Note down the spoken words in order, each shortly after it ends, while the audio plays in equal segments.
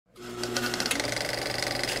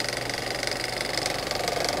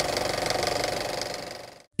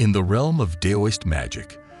In the realm of Taoist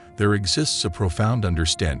magic, there exists a profound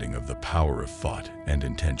understanding of the power of thought and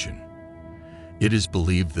intention. It is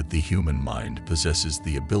believed that the human mind possesses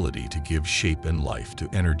the ability to give shape and life to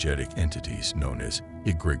energetic entities known as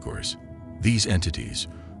egregores. These entities,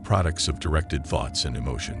 products of directed thoughts and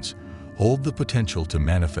emotions, hold the potential to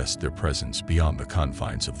manifest their presence beyond the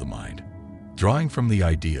confines of the mind. Drawing from the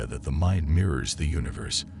idea that the mind mirrors the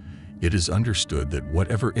universe, it is understood that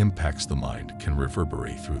whatever impacts the mind can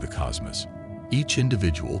reverberate through the cosmos. Each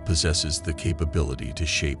individual possesses the capability to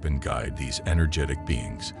shape and guide these energetic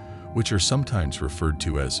beings, which are sometimes referred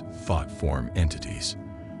to as thought form entities.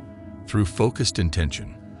 Through focused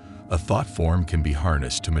intention, a thought form can be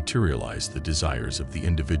harnessed to materialize the desires of the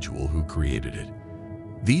individual who created it.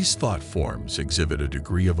 These thought forms exhibit a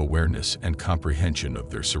degree of awareness and comprehension of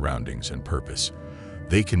their surroundings and purpose.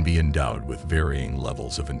 They can be endowed with varying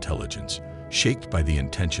levels of intelligence, shaped by the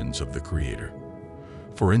intentions of the creator.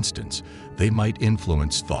 For instance, they might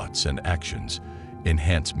influence thoughts and actions,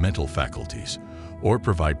 enhance mental faculties, or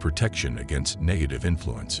provide protection against negative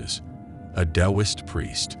influences. A Taoist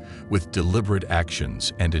priest, with deliberate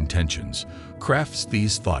actions and intentions, crafts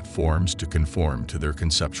these thought forms to conform to their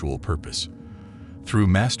conceptual purpose. Through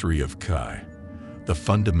mastery of Kai, the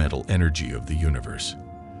fundamental energy of the universe,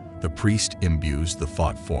 the priest imbues the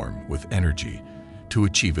thought form with energy to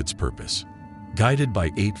achieve its purpose. Guided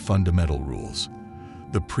by 8 fundamental rules,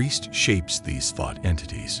 the priest shapes these thought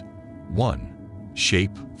entities. 1.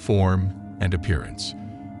 Shape, form, and appearance.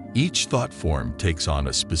 Each thought form takes on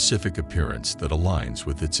a specific appearance that aligns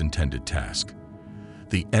with its intended task.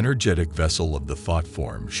 The energetic vessel of the thought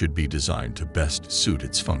form should be designed to best suit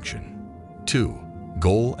its function. 2.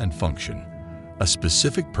 Goal and function. A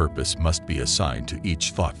specific purpose must be assigned to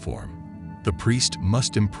each thought form. The priest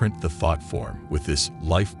must imprint the thought form with this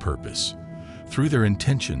life purpose through their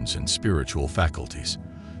intentions and spiritual faculties,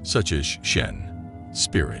 such as Shen,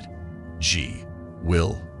 spirit, Ji,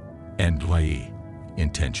 will, and Lai,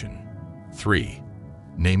 intention. 3.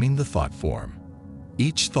 Naming the thought form.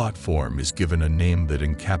 Each thought form is given a name that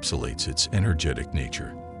encapsulates its energetic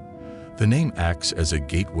nature. The name acts as a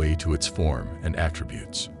gateway to its form and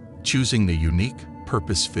attributes. Choosing the unique,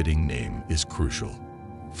 purpose-fitting name is crucial.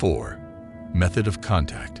 4. Method of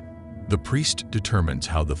contact. The priest determines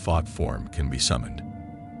how the thought form can be summoned.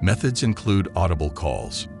 Methods include audible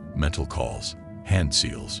calls, mental calls, hand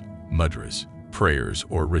seals, mudras, prayers,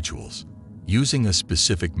 or rituals. Using a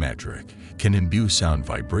specific metric can imbue sound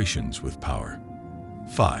vibrations with power.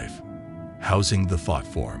 5. Housing the thought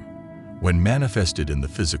form. When manifested in the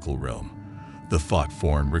physical realm, the thought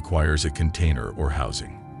form requires a container or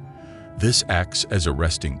housing. This acts as a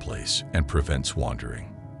resting place and prevents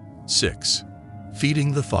wandering. 6.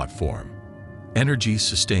 Feeding the thought form. Energy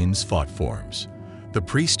sustains thought forms. The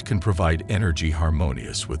priest can provide energy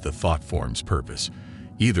harmonious with the thought form's purpose,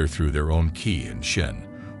 either through their own ki and shen,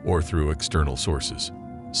 or through external sources.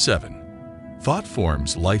 7. Thought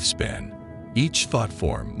form's lifespan. Each thought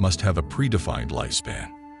form must have a predefined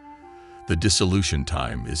lifespan. The dissolution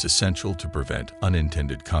time is essential to prevent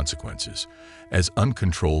unintended consequences, as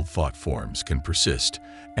uncontrolled thought forms can persist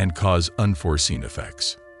and cause unforeseen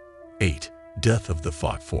effects. 8. Death of the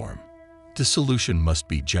thought form. Dissolution must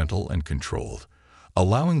be gentle and controlled,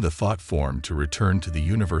 allowing the thought form to return to the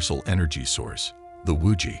universal energy source, the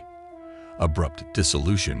Wuji. Abrupt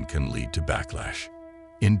dissolution can lead to backlash.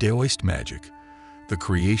 In Taoist magic, the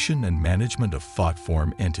creation and management of thought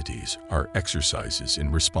form entities are exercises in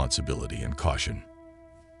responsibility and caution.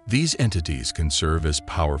 These entities can serve as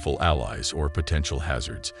powerful allies or potential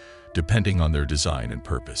hazards, depending on their design and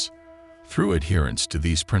purpose. Through adherence to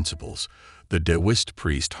these principles, the Taoist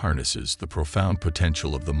priest harnesses the profound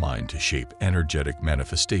potential of the mind to shape energetic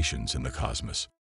manifestations in the cosmos.